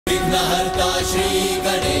विघ्नहर्ता श्री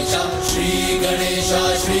गणेशा, श्री गणेशा,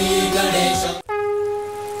 श्री गणेशा।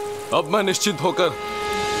 अब मैं निश्चिंत होकर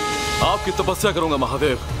आपकी तपस्या करूंगा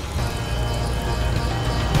महादेव।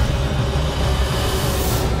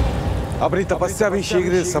 अपनी तपस्या भी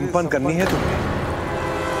शीघ्र संपन्न करनी है तुम्हें।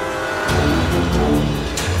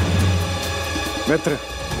 मित्र,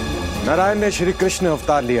 नारायण ने श्री कृष्ण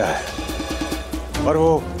अवतार लिया है और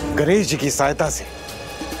वो गणेश जी की सहायता से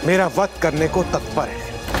मेरा वध करने को तत्पर है।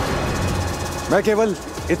 मैं केवल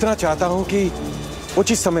इतना चाहता हूं कि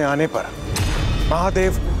उचित समय आने पर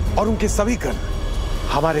महादेव और उनके सभी गण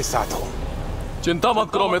हमारे साथ हो। चिंता मत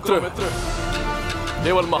करो मित्र,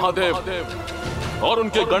 केवल महादेव और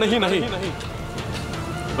उनके गण ही नहीं,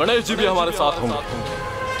 गणेश जी भी हमारे साथ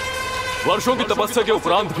होंगे। वर्षों की तपस्या के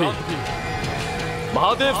उपरांत भी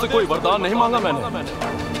महादेव से कोई वरदान नहीं मांगा मैंने,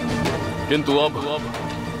 किंतु अब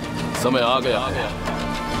समय आ गया।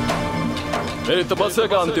 मेरी तपस्या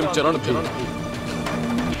का अंतिम चरण भी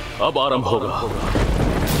अब आरंभ होगा।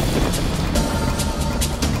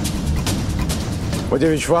 मुझे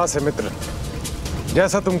विश्वास है मित्र,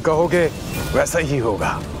 जैसा तुम कहोगे वैसा ही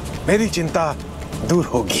होगा। मेरी चिंता दूर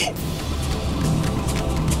होगी।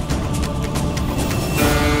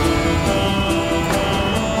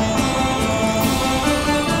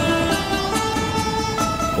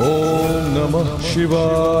 ओम नमः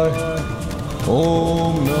शिवाय,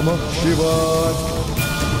 ओम नमः शिवाय,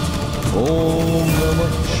 ओम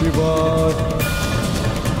नमः शिवाय,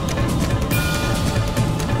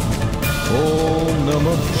 ओम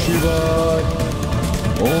नमः शिवाय,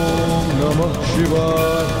 ओम नमः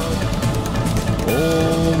शिवाय,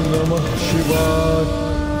 ओम नमः शिवाय,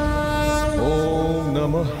 ओम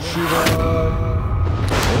नमः शिवाय,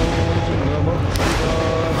 ओम नमः शिवाय।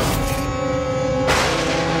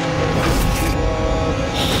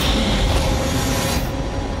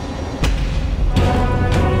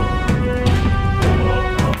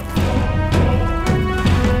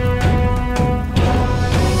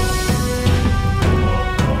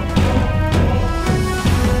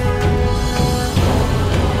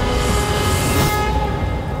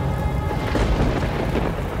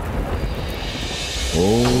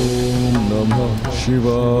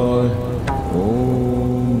 शिवाय, ओम नमः शिवाय,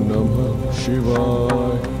 ओम नमः शिवाय,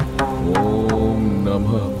 ओम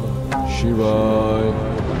नमः शिवाय,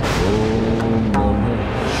 ओम नमः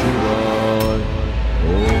शिवाय,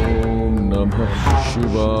 ओम नमः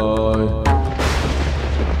शिवाय,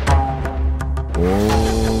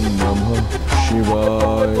 ओम नमः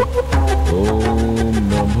शिवाय, ओम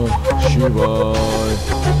नमः शिवाय,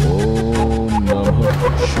 ओम नमः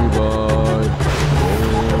शिवाय,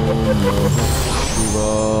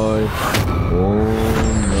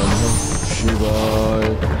 ओम नमः शिवाय।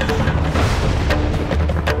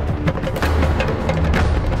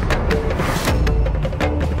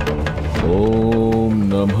 ओम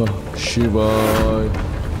नमः शिवाय,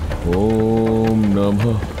 ओम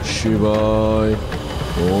नमः शिवाय,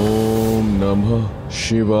 ओम नमः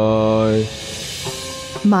शिवाय।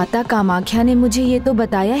 माता कामाख्या ने मुझे ये तो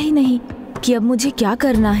बताया ही नहीं कि अब मुझे क्या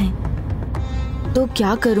करना है। तो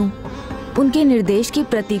क्या करूं? उनके निर्देश की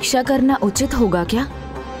प्रतीक्षा करना उचित होगा क्या?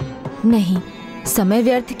 नहीं, समय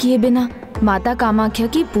व्यर्थ किए बिना माता कामाख्या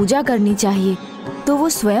की पूजा करनी चाहिए, तो वो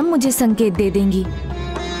स्वयं मुझे संकेत दे देंगी।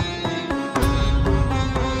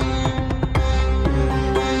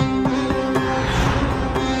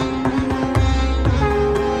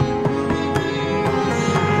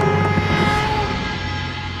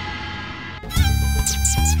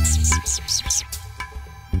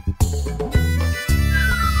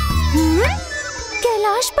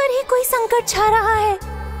 संकट छा रहा है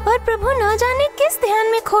और प्रभु ना जाने किस ध्यान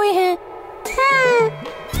में खोए हैं।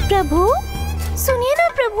 प्रभु, सुनिए ना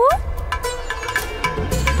प्रभु।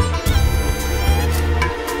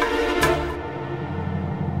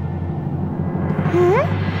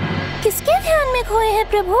 किसके ध्यान में खोए हैं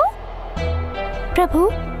प्रभु? प्रभु,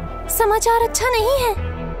 समाचार अच्छा नहीं है।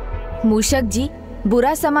 मूषक जी,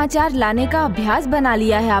 बुरा समाचार लाने का अभ्यास बना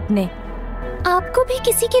लिया है आपने। आपको भी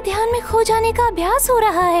किसी के ध्यान में खो जाने का अभ्यास हो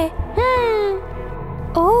रहा है।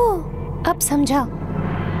 ओह, अब समझा,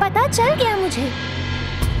 पता चल गया मुझे।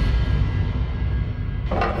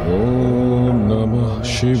 ओम नमः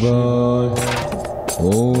शिवाय,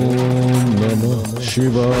 ओम नमः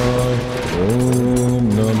शिवाय, ओम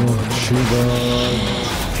नमः शिवाय,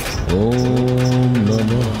 ओम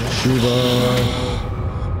नमः शिवाय।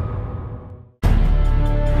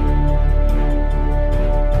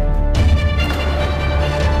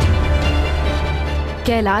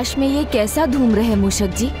 कैलाश में ये कैसा धूम रहे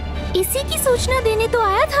मूषक जी? इसी की सूचना देने तो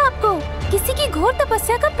आया था आपको। किसी की घोर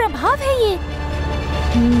तपस्या का प्रभाव है ये।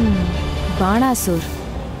 बाणासुर।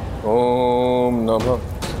 ओम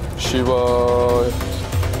नमः शिवाय।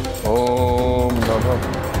 ओम नमः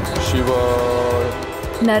शिवाय।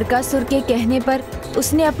 नरकासुर के कहने पर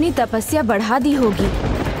उसने अपनी तपस्या बढ़ा दी होगी।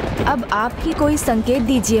 अब आप ही कोई संकेत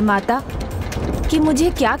दीजिए माता कि मुझे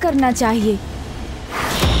क्या करना चाहिए।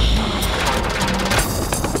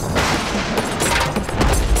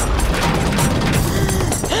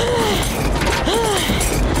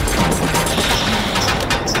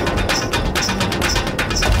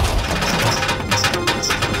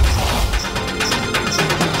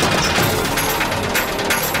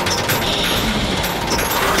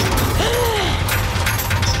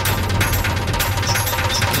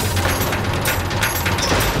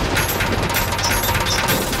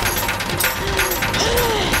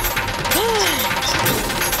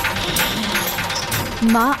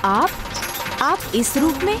 माँ आप इस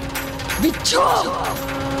रूप में? बिच्छू!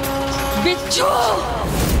 बिच्छू!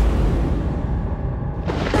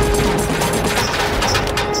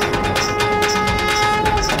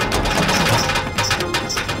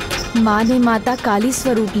 माँ ने माता काली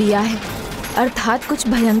स्वरूप लिया है, अर्थात कुछ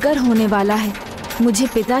भयंकर होने वाला है। मुझे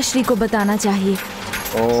पिताश्री को बताना चाहिए।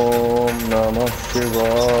 ओम नमः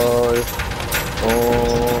शिवाय।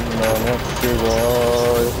 ओम नमः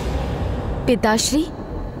शिवाय। पिताश्री,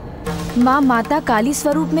 माँ माता काली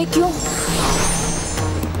स्वरूप में क्यों?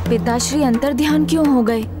 पिताश्री अंतर्ध्यान क्यों हो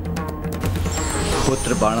गए?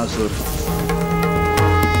 पुत्र बाणासुर,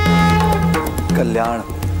 कल्याण।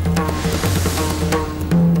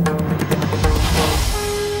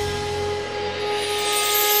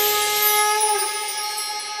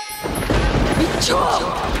 बिच्छू!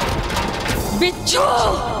 बिच्छू!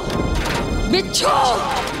 बिच्छू!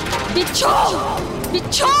 बिच्छू!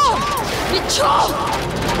 बिच्छू! बिच्छू!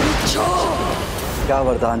 बिच्छू! क्या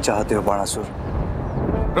वरदान चाहते हो बाणासुर?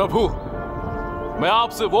 प्रभु, मैं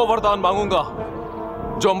आपसे वो वरदान मांगूंगा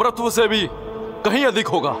जो अमृतत्व से भी कहीं अधिक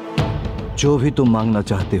होगा। जो भी तुम मांगना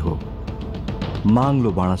चाहते हो मांग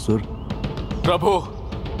लो बाणासुर। प्रभु,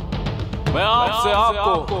 मैं आपसे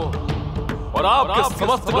आपको और आपके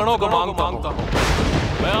समस्त गणों को मांगता हूं।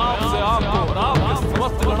 मैं आपसे आपको और आपके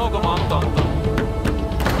समस्त गणों को मांगता हूं।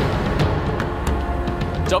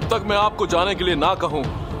 जब तक मैं आपको जाने के लिए ना कहूं,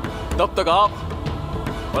 तब तक आप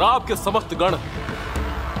और आपके समस्त गण,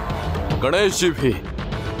 गणेश जी भी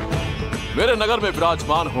मेरे नगर में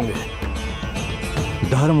विराजमान होंगे।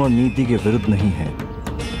 धर्म और नीति के विरुद्ध नहीं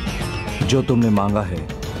है जो तुमने मांगा है,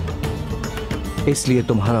 इसलिए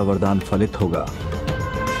तुम्हारा वरदान फलित होगा।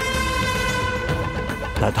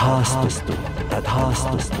 तथास्तु,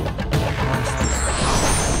 तथास्तु।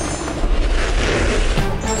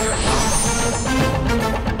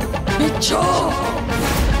 बिच्छू!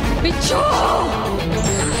 बिच्छू!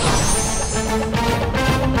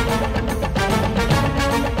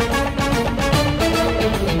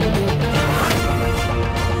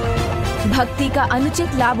 भक्ति का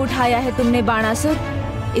अनुचित लाभ उठाया है तुमने बाणासुर।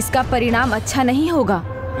 इसका परिणाम अच्छा नहीं होगा।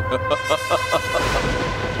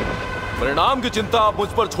 परिणाम की चिंता आप मुझ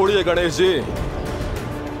पर छोड़िए गणेश जी।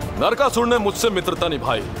 नरकासुर ने मुझसे मित्रता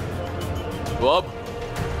निभाई, तो अब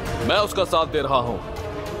मैं उसका साथ दे रहा हूं।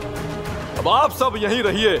 अब आप सब यहीं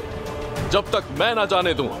रहिए जब तक मैं ना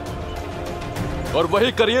जाने दूं, और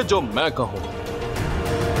वही करिए जो मैं कहूं।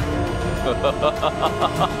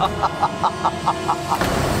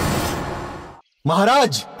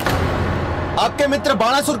 महाराज, आपके मित्र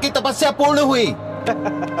बाणासुर की तपस्या पूर्ण हुई।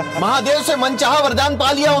 महादेव से मनचाहा वरदान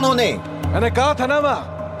पा लिया उन्होंने। मैंने कहा था ना मां,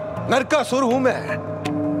 नरकासुर हूं मैं,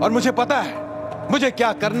 और मुझे पता है मुझे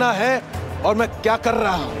क्या करना है और मैं क्या कर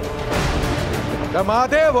रहा हूं। जब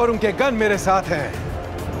महादेव और उनके गण मेरे साथ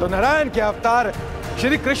हैं, तो नारायण के अवतार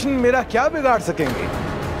श्री कृष्ण मेरा क्या बिगाड़ सकेंगे।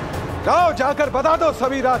 जाओ, जाकर बता दो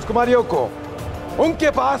सभी राजकुमारियों को, उनके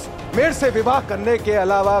पास मेरे से विवाह करने के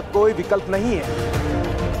अलावा कोई विकल्प नहीं है।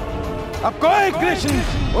 अब कोई कृष्ण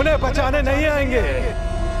उन्हें बचाने नहीं आएंगे।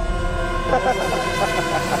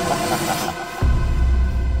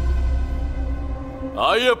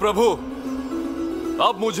 आइए प्रभु,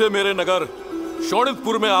 अब मुझे मेरे नगर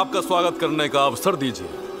शोणितपुर में आपका स्वागत करने का अवसर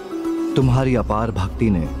दीजिए। तुम्हारी अपार भक्ति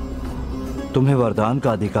ने तुम्हें वरदान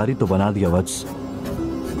का अधिकारी तो बना दिया वत्स,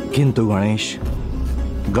 किंतु गणेश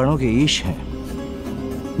गणों के ईश हैं,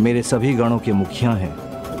 मेरे सभी गणों के मुखिया हैं,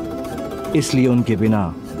 इसलिए उनके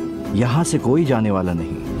बिना यहां से कोई जाने वाला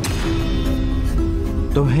नहीं।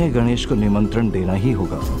 तुम्हें गणेश को निमंत्रण देना ही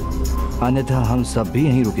होगा, अन्यथा हम सब भी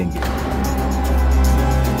यहीं रुकेंगे।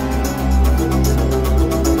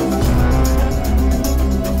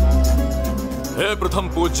 हे प्रथम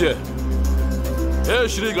पूज्य, हे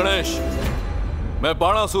श्री गणेश, मैं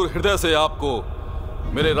बाणासुर हृदय से आपको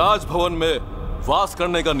मेरे राजभवन में वास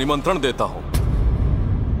करने का निमंत्रण देता हूं।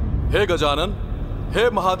 हे गजानन, हे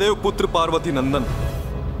महादेव पुत्र पार्वती नंदन,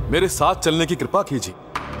 मेरे साथ चलने की कृपा कीजिए।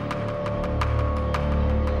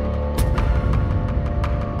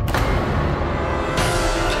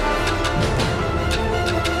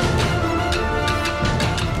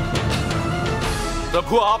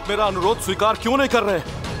 प्रभु, आप मेरा अनुरोध स्वीकार क्यों नहीं कर रहे हैं?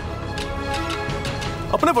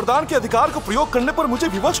 अपने वरदान के अधिकार को प्रयोग करने पर मुझे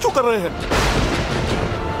विवश क्यों कर रहे हैं?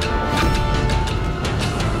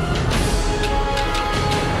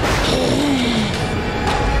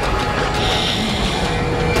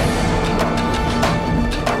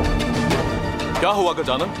 क्या हुआ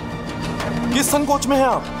गजानन? किस संकोच में हैं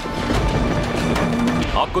आप?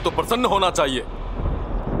 आपको तो प्रसन्न होना चाहिए।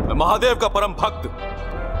 मैं महादेव का परम भक्त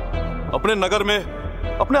अपने नगर में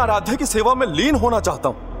अपने आराध्य की सेवा में लीन होना चाहता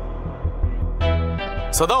हूं।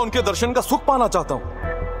 सदा उनके दर्शन का सुख पाना चाहता हूं।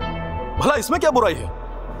 भला इसमें क्या बुराई है?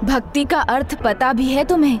 भक्ति का अर्थ पता भी है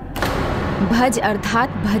तुम्हें? भज अर्थात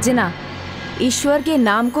भजना। ईश्वर के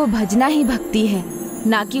नाम को भजना ही भक्ति है,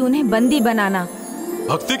 ना कि उन्हें बंदी बनाना।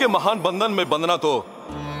 भक्ति के महान बंधन में बंधना तो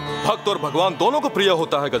भक्त और भगवान दोनों को प्रिय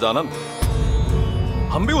होता है गजानन।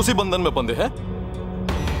 हम भी उसी बंधन में बंधे हैं।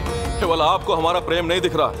 केवल आपको हमारा प्रेम नहीं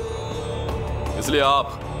दिख रहा, इसलिए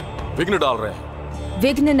आप विघ्न डाल रहे हैं।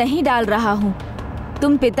 विघ्न नहीं डाल रहा हूँ।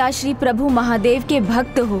 तुम पिता श्री प्रभु महादेव के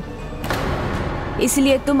भक्त हो,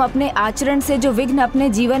 इसलिए तुम अपने आचरण से जो विघ्न अपने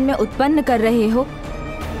जीवन में उत्पन्न कर रहे हो,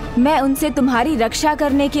 मैं उनसे तुम्हारी रक्षा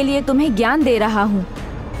करने के लिए तुम्हें ज्ञान दे रहा हूँ।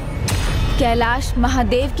 कैलाश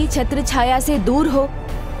महादेव की छत्र छाया से दूर हो,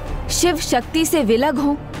 शिव शक्ति से विलग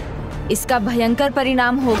हो, इसका भयंकर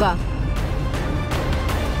परिणाम होगा,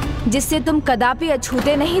 जिससे तुम कदापि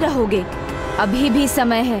अछूते नहीं रहोगे। अभी भी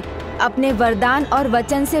समय है, अपने वरदान और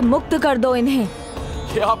वचन से मुक्त कर दो इन्हें।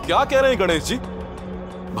 ये आप क्या कह रहे हैं गणेश जी?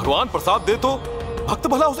 भगवान प्रसाद दे तो भक्त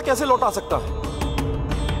भला उसे कैसे लौटा सकता है?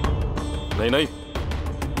 नहीं नहीं,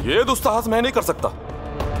 ये दुस्साहस मैं नहीं कर सकता।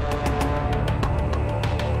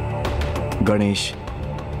 गणेश,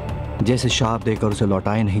 जैसे शाप देकर उसे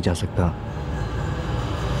लौटाया नहीं जा सकता,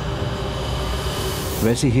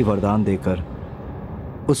 वैसे ही वरदान देकर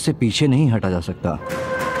उससे पीछे नहीं हटा जा सकता।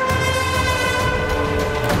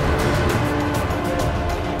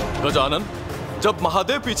 गजानन, जब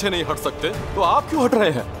महादेव पीछे नहीं हट सकते तो आप क्यों हट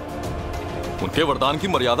रहे हैं? उनके वरदान की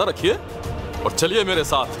मर्यादा रखिए और चलिए मेरे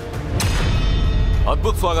साथ।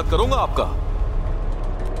 अद्भुत स्वागत करूंगा आपका।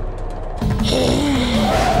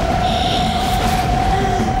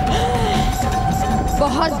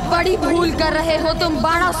 बहुत बड़ी भूल कर रहे हो तुम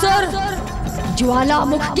बाणासुर।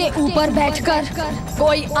 ज्वालामुख के ऊपर बैठकर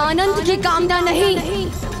कोई आनंद की कामना नहीं,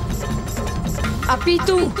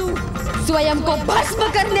 अपितु स्वयं को भस्म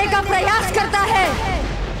करने का प्रयास करता है।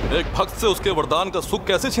 एक भक्त से उसके वरदान का सुख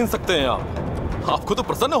कैसे छीन सकते हैं आप? आपको तो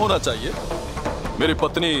प्रसन्न होना चाहिए। मेरी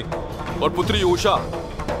पत्नी और पुत्री उषा,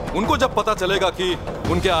 उनको जब पता चलेगा कि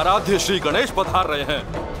उनके आराध्य श्री गणेश पधार रहे हैं,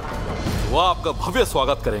 वो आपका भव्य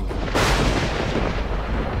स्वागत करेंगे।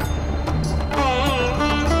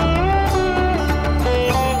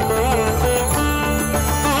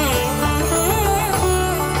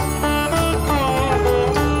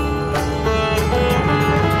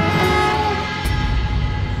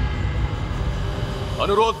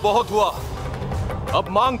 अनुरोध बहुत हुआ, अब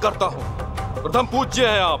मांग करता हूं। प्रथम पूज्य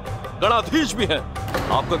हैं आप, गणाधीश भी हैं।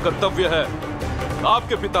 आपका कर्तव्य है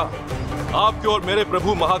आपके पिता, आपके और मेरे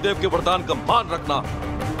प्रभु महादेव के वरदान का मान रखना,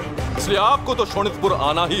 इसलिए आपको तो शोणितपुर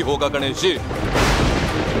आना ही होगा गणेश जी।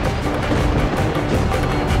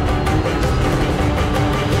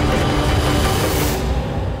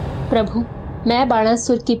 प्रभु, मैं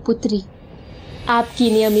बाणासुर की पुत्री,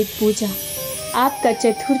 आपकी नियमित पूजा, आपका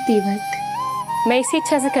चतुर्थी व्रत मैं इसी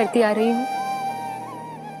इच्छा से करती आ रही हूँ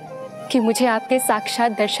कि मुझे आपके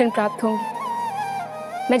साक्षात दर्शन प्राप्त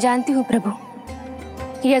होंगे। मैं जानती हूँ प्रभु,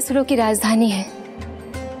 ये असुरों की राजधानी है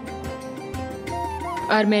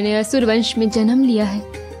और मैंने असुर वंश में जन्म लिया है।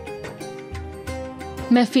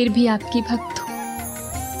 मैं फिर भी आपकी भक्त हूँ,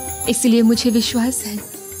 इसलिए मुझे विश्वास है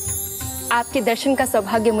आपके दर्शन का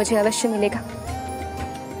सौभाग्य मुझे अवश्य मिलेगा।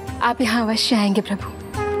 आप यहाँ अवश्य आएंगे प्रभु।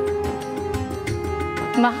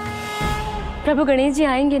 माँ, प्रभु गणेश जी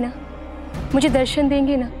आएंगे ना? मुझे दर्शन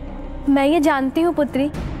देंगे ना? मैं ये जानती हूँ पुत्री,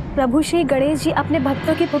 प्रभु श्री गणेश जी अपने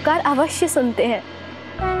भक्तों की पुकार अवश्य सुनते हैं। एक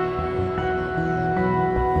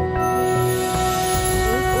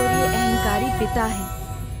और ये अहंकारी पिता है,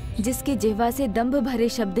 जिसकी जिह्वा से दंभ भरे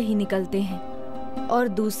शब्द ही निकलते हैं, और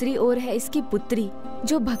दूसरी ओर है इसकी पुत्री,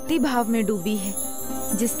 जो भक्ति भाव में डूबी है,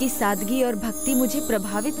 जिसकी सादगी और भक्ति मुझे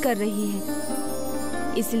प्रभावित कर रही है।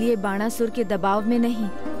 इसलिए बाणासुर के दबाव में नहीं,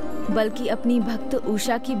 बल्कि अपनी भक्त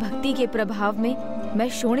उषा की भक्ति के प्रभाव में मैं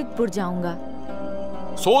शोणितपुर जाऊंगा।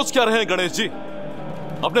 सोच क्या रहे हैं गणेश जी?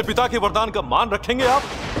 अपने पिता के वरदान का मान रखेंगे आप,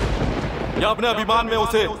 या अपने अभिमान में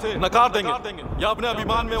उसे नकार देंगे, या अपने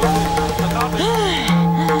अभिमान में उसे नकार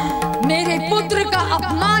देंगे? मेरे पुत्र का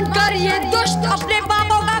अपमान कर ये दुष्ट अपने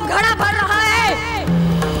पापों का घड़ा भर रहा है।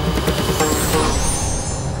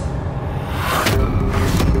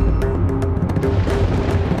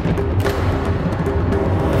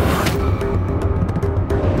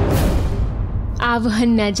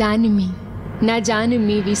 आवहन न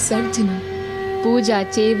जानमी विसर्जन, पूजा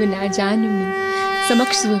चेव न जानमी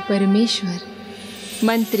समक्ष परमेश्वर,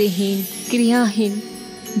 मंत्रहीन क्रियाहीन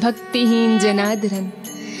भक्तिहीन जनादरन,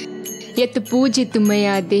 यत पूजित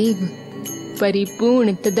मया देव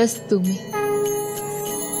परिपूर्ण तदस्तु में।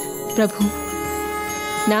 प्रभु,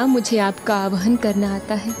 ना मुझे आपका आवाहन करना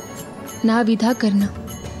आता है, ना विधा करना,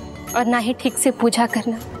 और ना ही ठीक से पूजा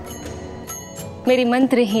करना। मेरी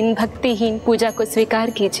मंत्रहीन भक्तिहीन पूजा को स्वीकार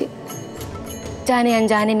कीजिए। जाने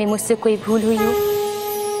अनजाने में मुझसे कोई भूल हुई हो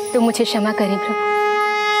तो मुझे क्षमा करें प्रभु।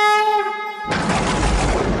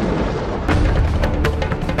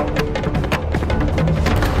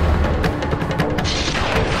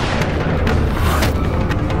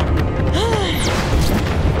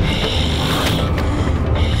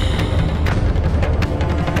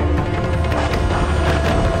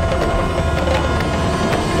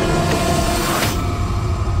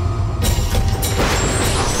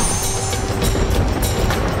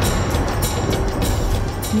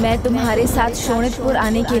 मैं तुम्हारे साथ शोणितपुर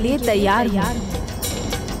आने के लिए तैयार हूँ।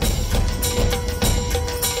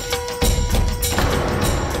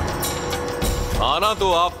 आना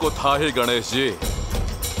तो आपको था ही गणेश जी।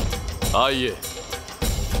 आइए,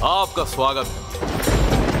 आपका स्वागत है।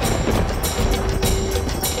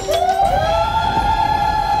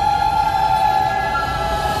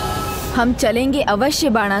 हम चलेंगे अवश्य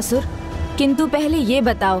बाणासुर, किंतु पहले ये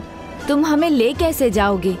बताओ तुम हमें ले कैसे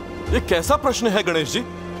जाओगे? ये कैसा प्रश्न है गणेश जी?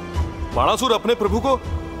 बाणासुर अपने प्रभु को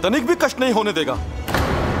तनिक भी कष्ट नहीं होने देगा।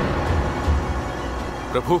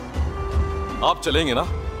 प्रभु, आप चलेंगे ना?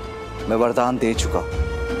 मैं वरदान दे चुका।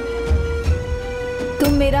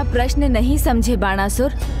 तुम मेरा प्रश्न नहीं समझे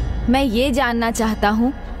बाणासुर। मैं ये जानना चाहता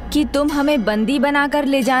हूँ कि तुम हमें बंदी बनाकर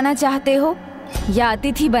ले जाना चाहते हो या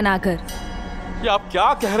अतिथि बनाकर? ये आप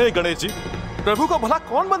क्या कह रहे हैं गणेश जी? प्रभु को भला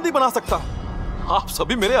कौन बंदी बना सकता? आप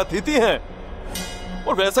सभी मेरे अतिथि हैं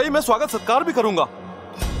और वैसा ही मैं स्वागत सत्कार भी करूंगा।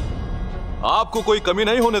 आपको कोई कमी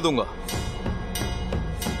नहीं होने दूंगा,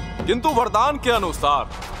 किंतु वरदान के अनुसार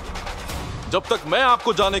जब तक मैं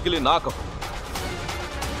आपको जाने के लिए ना कहूं,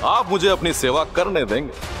 आप मुझे अपनी सेवा करने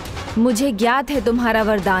देंगे। मुझे ज्ञात है तुम्हारा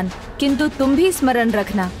वरदान, किंतु तुम भी स्मरण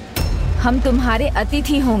रखना, हम तुम्हारे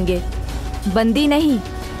अतिथि होंगे, बंदी नहीं।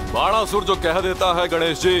 बाणासुर जो कह देता है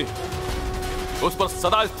गणेश जी, उस पर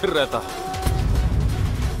सदा स्थिर रहता है।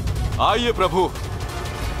 आइए प्रभु,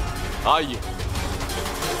 आइए।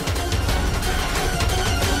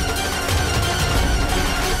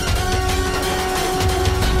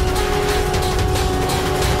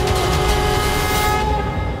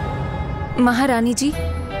 महारानी जी,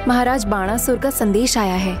 महाराज बाणासुर का संदेश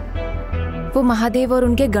आया है। वो महादेव और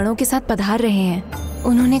उनके गणों के साथ पधार रहे हैं।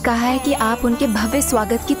 उन्होंने कहा है कि आप उनके भव्य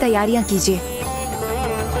स्वागत की तैयारियां कीजिए।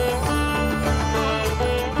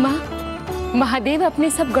 माँ, महादेव अपने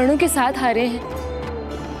सब गणों के साथ आ रहे हैं।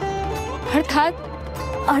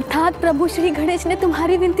 अर्थात प्रभु श्री गणेश ने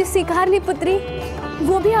तुम्हारी विनती स्वीकार ली पुत्री।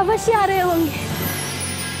 वो भी अवश्य आ रहे होंगे।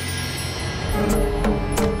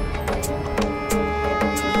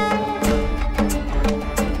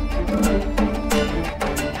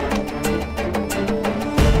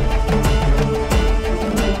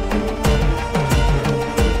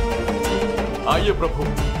 आइए प्रभु,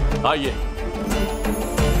 आइए।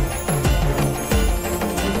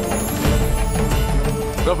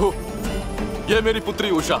 प्रभु, ये मेरी पुत्री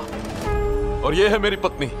उषा और ये है मेरी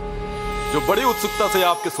पत्नी, जो बड़ी उत्सुकता से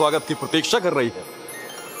आपके स्वागत की प्रतीक्षा कर रही है।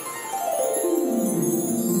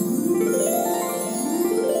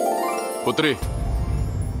 पुत्री,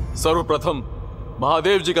 सर्वप्रथम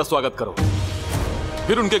महादेव जी का स्वागत करो,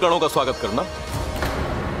 फिर उनके गणों का स्वागत करना।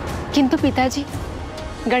 किंतु पिताजी,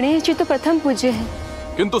 गणेश जी तो प्रथम पूज्य हैं।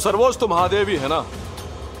 किंतु सर्वोच्च तो महादेव ही है ना,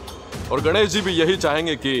 और गणेश जी भी यही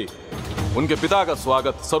चाहेंगे कि उनके पिता का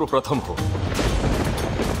स्वागत सर्वप्रथम हो।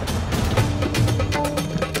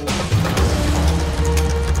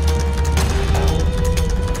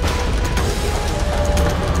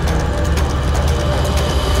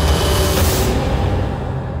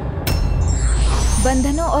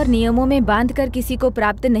 बंधनों और नियमों में बांधकर किसी को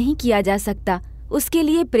प्राप्त नहीं किया जा सकता, उसके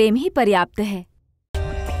लिए प्रेम ही पर्याप्त है।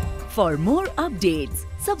 For more updates,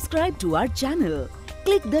 subscribe to our channel,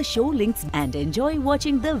 click the show links and enjoy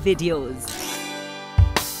watching the videos.